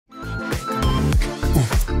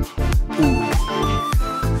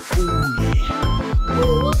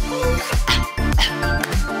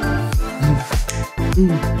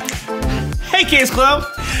Hey Kids Club!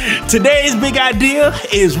 Today's big idea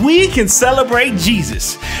is we can celebrate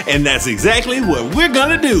Jesus. And that's exactly what we're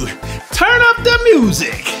gonna do. Turn up the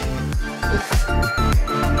music!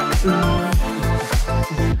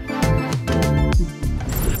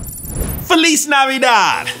 Feliz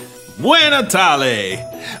Navidad! Buena tarde!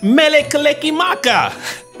 Mele Kalekimaka!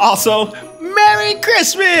 Also, Merry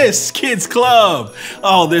Christmas, Kids Club!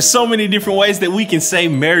 Oh, there's so many different ways that we can say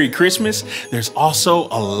Merry Christmas. There's also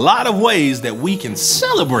a lot of ways that we can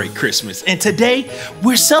celebrate Christmas. And today,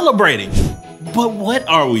 we're celebrating. But what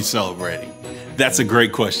are we celebrating? That's a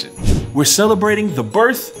great question. We're celebrating the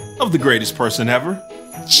birth of the greatest person ever,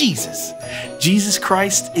 Jesus. Jesus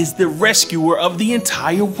Christ is the rescuer of the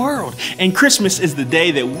entire world. And Christmas is the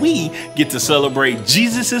day that we get to celebrate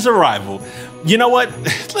Jesus' arrival. You know what?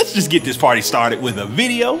 Let's just get this party started with a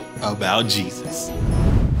video about Jesus.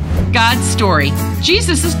 God's story.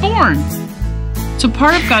 Jesus is born. So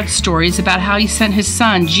part of God's story is about how he sent his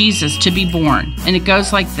son, Jesus, to be born. And it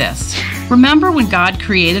goes like this. Remember when God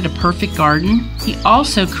created a perfect garden? He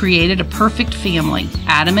also created a perfect family,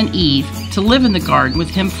 Adam and Eve, to live in the garden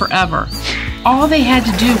with him forever. All they had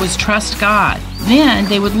to do was trust God. Then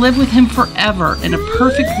they would live with him forever in a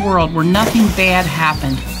perfect world where nothing bad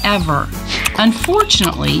happened, ever.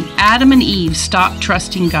 Unfortunately, Adam and Eve stopped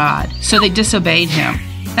trusting God, so they disobeyed him.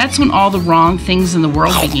 That's when all the wrong things in the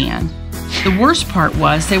world began. The worst part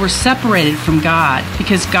was they were separated from God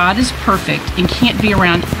because God is perfect and can't be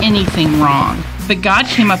around anything wrong. But God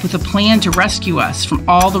came up with a plan to rescue us from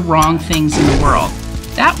all the wrong things in the world.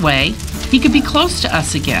 That way, he could be close to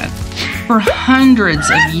us again. For hundreds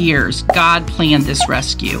of years, God planned this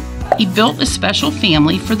rescue. He built a special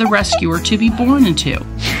family for the rescuer to be born into.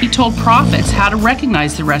 He told prophets how to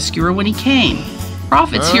recognize the rescuer when he came.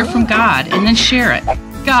 Prophets hear from God and then share it.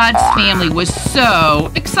 God's family was so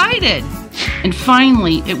excited. And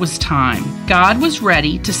finally, it was time. God was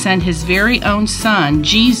ready to send his very own son,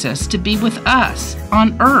 Jesus, to be with us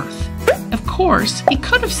on earth. Of course, he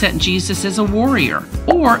could have sent Jesus as a warrior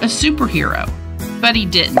or a superhero, but he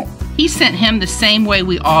didn't. He sent him the same way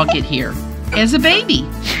we all get here, as a baby.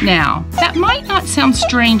 Now, that might not sound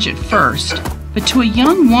strange at first, but to a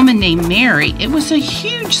young woman named Mary, it was a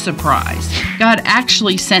huge surprise. God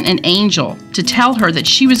actually sent an angel to tell her that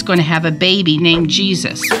she was going to have a baby named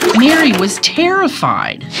Jesus. Mary was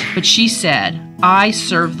terrified, but she said, "I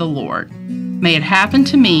serve the Lord. May it happen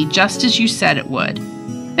to me just as you said it would."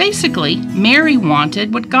 Basically, Mary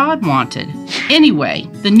wanted what God wanted. Anyway,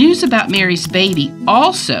 the news about Mary's baby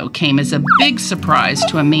also came as a big surprise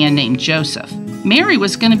to a man named Joseph. Mary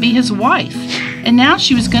was going to be his wife, and now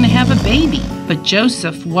she was going to have a baby, but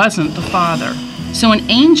Joseph wasn't the father. So an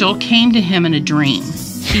angel came to him in a dream.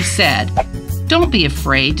 He said, "Don't be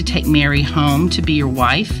afraid to take Mary home to be your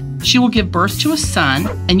wife. She will give birth to a son,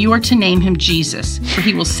 and you are to name him Jesus, for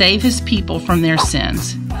he will save his people from their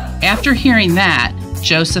sins." After hearing that,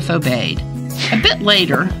 Joseph obeyed. A bit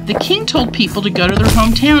later, the king told people to go to their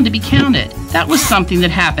hometown to be counted. That was something that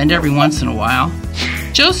happened every once in a while.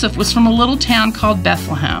 Joseph was from a little town called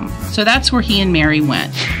Bethlehem, so that's where he and Mary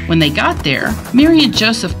went. When they got there, Mary and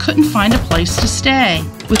Joseph couldn't find a place to stay.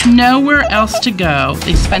 With nowhere else to go,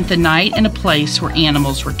 they spent the night in a place where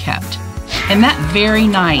animals were kept. And that very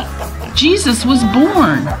night, Jesus was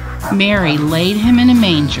born. Mary laid him in a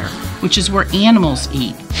manger, which is where animals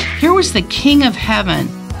eat. Here was the King of Heaven,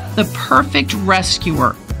 the perfect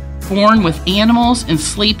rescuer, born with animals and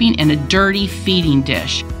sleeping in a dirty feeding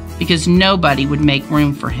dish because nobody would make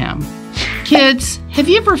room for him. Kids, have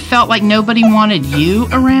you ever felt like nobody wanted you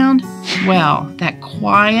around? Well, that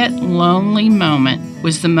quiet, lonely moment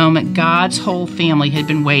was the moment God's whole family had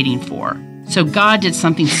been waiting for. So God did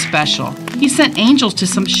something special. He sent angels to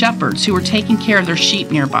some shepherds who were taking care of their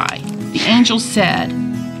sheep nearby. The angels said,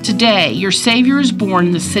 "Today, your Savior is born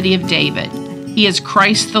in the city of David. He is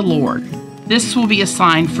Christ the Lord. This will be a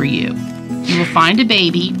sign for you. You will find a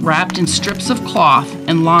baby wrapped in strips of cloth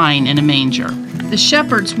and lying in a manger." The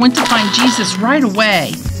shepherds went to find Jesus right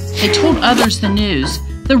away. They told others the news.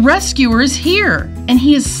 The rescuer is here, and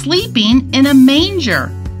he is sleeping in a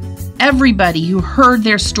manger. Everybody who heard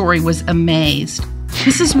their story was amazed.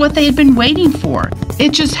 This is what they had been waiting for.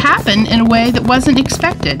 It just happened in a way that wasn't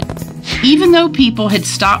expected. Even though people had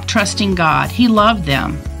stopped trusting God, he loved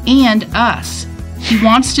them and us. He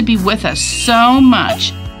wants to be with us so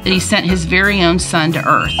much that he sent his very own son to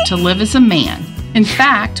earth to live as a man. In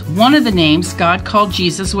fact, one of the names God called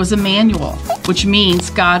Jesus was Emmanuel, which means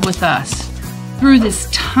God with us. Through this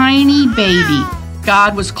tiny baby,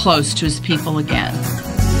 God was close to his people again.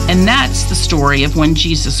 And that's the story of when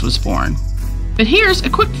Jesus was born. But here's a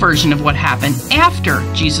quick version of what happened after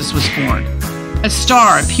Jesus was born. A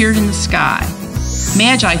star appeared in the sky.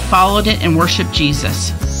 Magi followed it and worshiped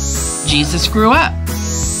Jesus. Jesus grew up.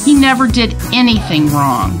 He never did anything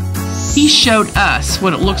wrong. He showed us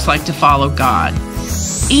what it looks like to follow God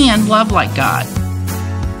and love like God.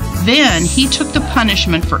 Then he took the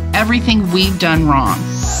punishment for everything we've done wrong.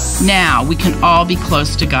 Now we can all be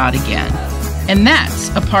close to God again. And that's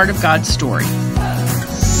a part of God's story.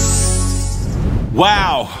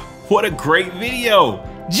 Wow, what a great video!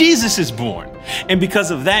 Jesus is born, and because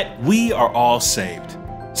of that, we are all saved.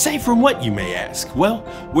 Saved from what, you may ask? Well,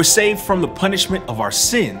 we're saved from the punishment of our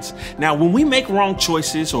sins. Now, when we make wrong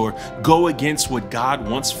choices or go against what God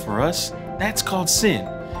wants for us, that's called sin.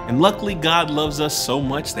 And luckily, God loves us so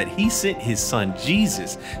much that he sent his son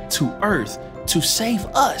Jesus to earth to save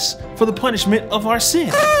us for the punishment of our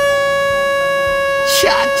sin.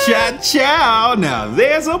 Cha-cha-chow! Now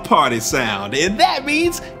there's a party sound, and that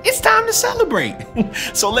means it's time to celebrate.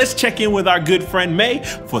 So let's check in with our good friend May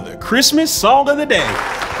for the Christmas song of the day.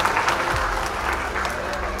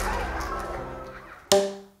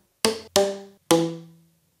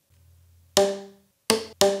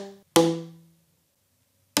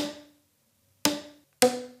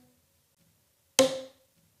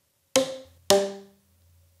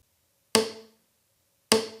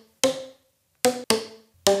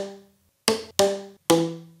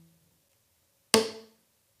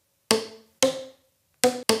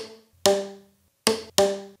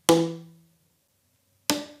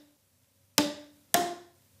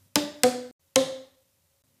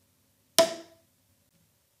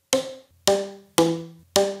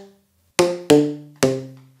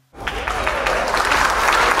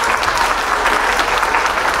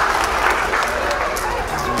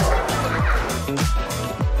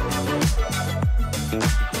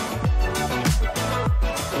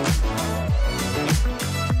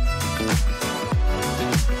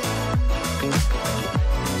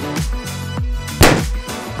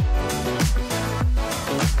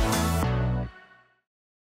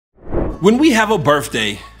 When we have a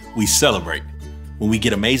birthday, we celebrate. When we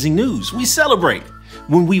get amazing news, we celebrate.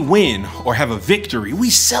 When we win or have a victory,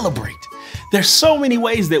 we celebrate. There's so many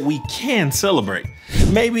ways that we can celebrate.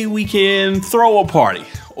 Maybe we can throw a party,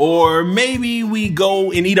 or maybe we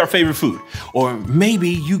go and eat our favorite food, or maybe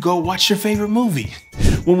you go watch your favorite movie.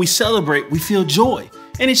 When we celebrate, we feel joy,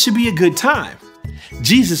 and it should be a good time.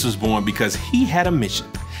 Jesus was born because he had a mission.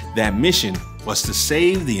 That mission was to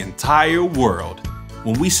save the entire world.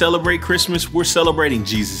 When we celebrate Christmas, we're celebrating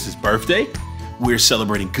Jesus' birthday, we're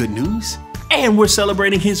celebrating good news, and we're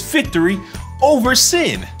celebrating his victory over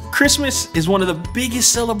sin. Christmas is one of the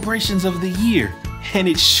biggest celebrations of the year, and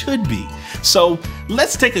it should be. So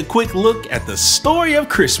let's take a quick look at the story of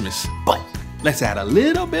Christmas, but let's add a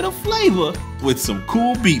little bit of flavor with some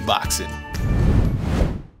cool beatboxing.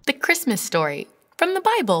 The Christmas story from the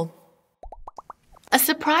Bible. A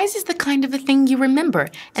surprise is the kind of a thing you remember,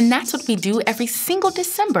 and that's what we do every single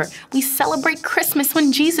December. We celebrate Christmas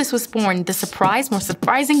when Jesus was born, the surprise more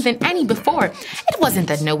surprising than any before. It wasn't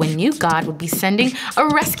that no one knew God would be sending a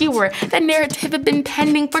rescuer. That narrative had been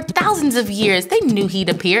pending for thousands of years. They knew he'd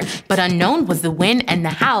appear, but unknown was the when and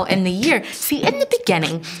the how and the year. See, in the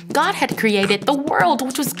beginning, God had created the world,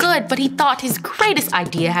 which was good, but he thought his greatest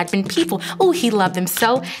idea had been people. Oh, he loved them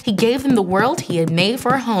so. He gave them the world he had made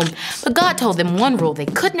for a home. But God told them one rule they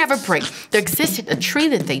could never break. There existed a tree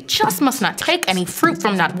that they just must not take any fruit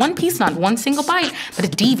from, not one piece, not one single bite. But a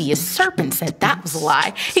devious serpent said that was a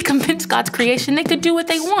lie. He convinced God's creation they could do what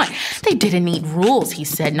they want. They didn't need rules, he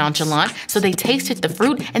said nonchalant. So they tasted the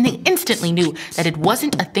fruit and they instantly knew that it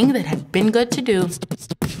wasn't a thing that had been good to do.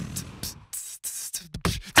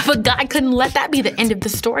 But God couldn't let that be the end of the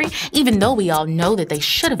story, even though we all know that they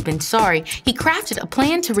should have been sorry. He crafted a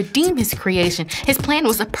plan to redeem his creation. His plan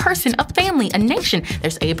was a person, a family, a nation.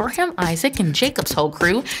 There's Abraham, Isaac, and Jacob's whole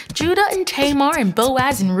crew, Judah and Tamar and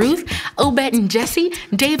Boaz and Ruth, Obed and Jesse,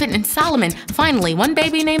 David and Solomon. Finally, one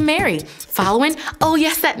baby named Mary. Following, oh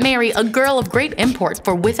yes, that Mary, a girl of great import,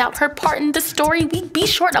 for without her part in the story, we'd be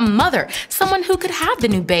short a mother, someone who could have the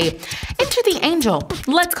new babe. Enter the angel.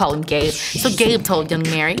 Let's call him Gabe. So Gabe told young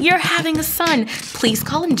Mary, you're having a son. Please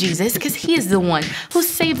call him Jesus, because he is the one who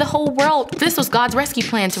saved the whole world. This was God's rescue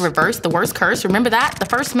plan to reverse the worst curse. Remember that? The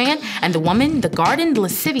first man and the woman, the garden, the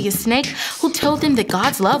lascivious snake, who told them that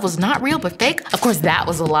God's love was not real but fake. Of course, that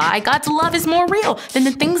was a lie. God's love is more real than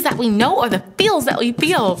the things that we know or the feels that we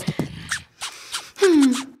feel.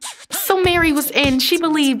 So Now Mary was in. She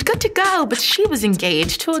believed, good to go, but she was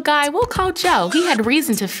engaged to a guy we'll call Joe. He had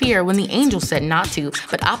reason to fear when the angel said not to,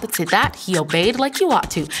 but opposite that, he obeyed like you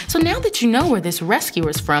ought to. So now that you know where this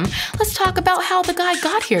rescuer's from, let's talk about how the guy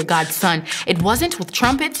got here, God's son. It wasn't with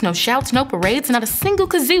trumpets, no shouts, no parades, not a single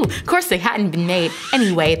kazoo. Of course, they hadn't been made.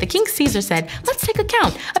 Anyway, the King Caesar said, let's take a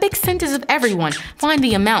count, a big census of everyone. Find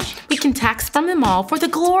the amount. We can tax from them all for the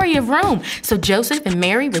glory of Rome. So Joseph and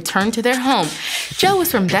Mary returned to their home. Joe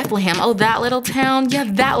was from Bethlehem. Oh, that little town? Yeah,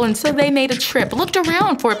 that one. So they made a trip, looked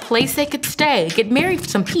around for a place they could stay, get married for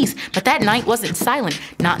some peace. But that night wasn't silent,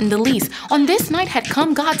 not in the least. On this night had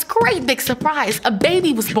come God's great big surprise. A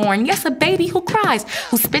baby was born. Yes, a baby who cries,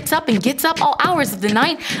 who spits up and gets up all hours of the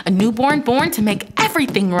night. A newborn born to make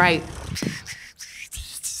everything right.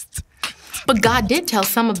 But God did tell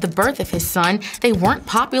some of the birth of his son. They weren't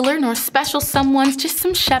popular nor special someones, just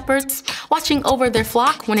some shepherds watching over their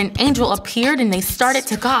flock when an angel appeared and they started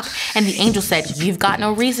to gawk. And the angel said, you've got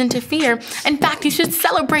no reason to fear. In fact, you should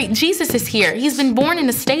celebrate. Jesus is here. He's been born in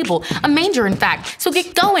a stable, a manger in fact. So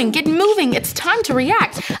get going, get moving. It's time to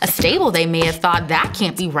react. A stable, they may have thought, that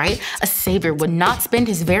can't be right. A savior would not spend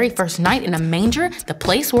his very first night in a manger, the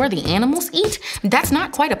place where the animals eat. That's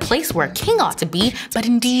not quite a place where a king ought to be. But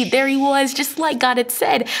indeed, there he was, just like God had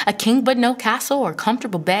said, a king but no castle or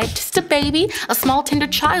comfortable bed, just a baby, a small tender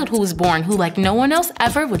child who was born, who like no one else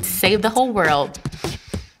ever would save the whole world.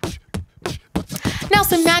 Now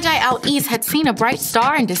some magi out east had seen a bright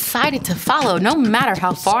star and decided to follow no matter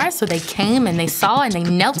how far, so they came and they saw and they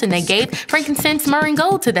knelt and they gave frankincense, myrrh, and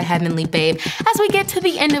gold to the heavenly babe. As we get to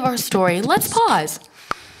the end of our story, let's pause.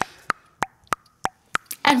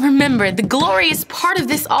 And remember, the glorious part of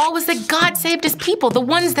this all was that God saved his people, the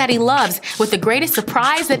ones that he loves, with the greatest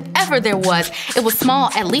surprise that ever there was. It was small,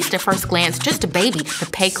 at least at first glance, just a baby,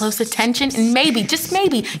 but pay close attention and maybe, just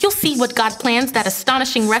maybe, you'll see what God plans, that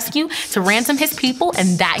astonishing rescue to ransom his people,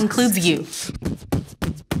 and that includes you.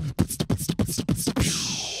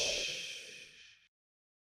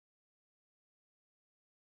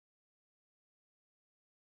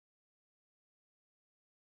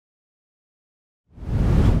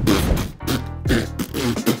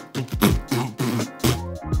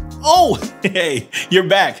 Oh, hey, you're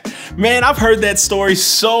back. Man, I've heard that story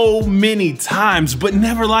so many times, but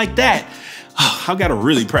never like that. Oh, I've got to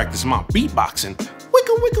really practice my beatboxing.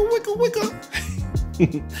 Wicka, wicka, wicka,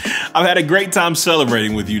 wicka. I've had a great time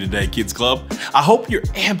celebrating with you today, Kids Club. I hope you're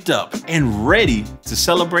amped up and ready to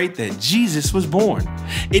celebrate that Jesus was born.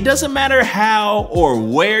 It doesn't matter how or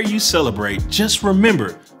where you celebrate, just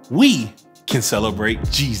remember, we can celebrate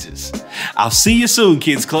Jesus. I'll see you soon,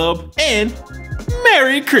 Kids Club, and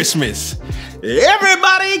Merry Christmas!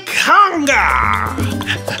 Everybody conga!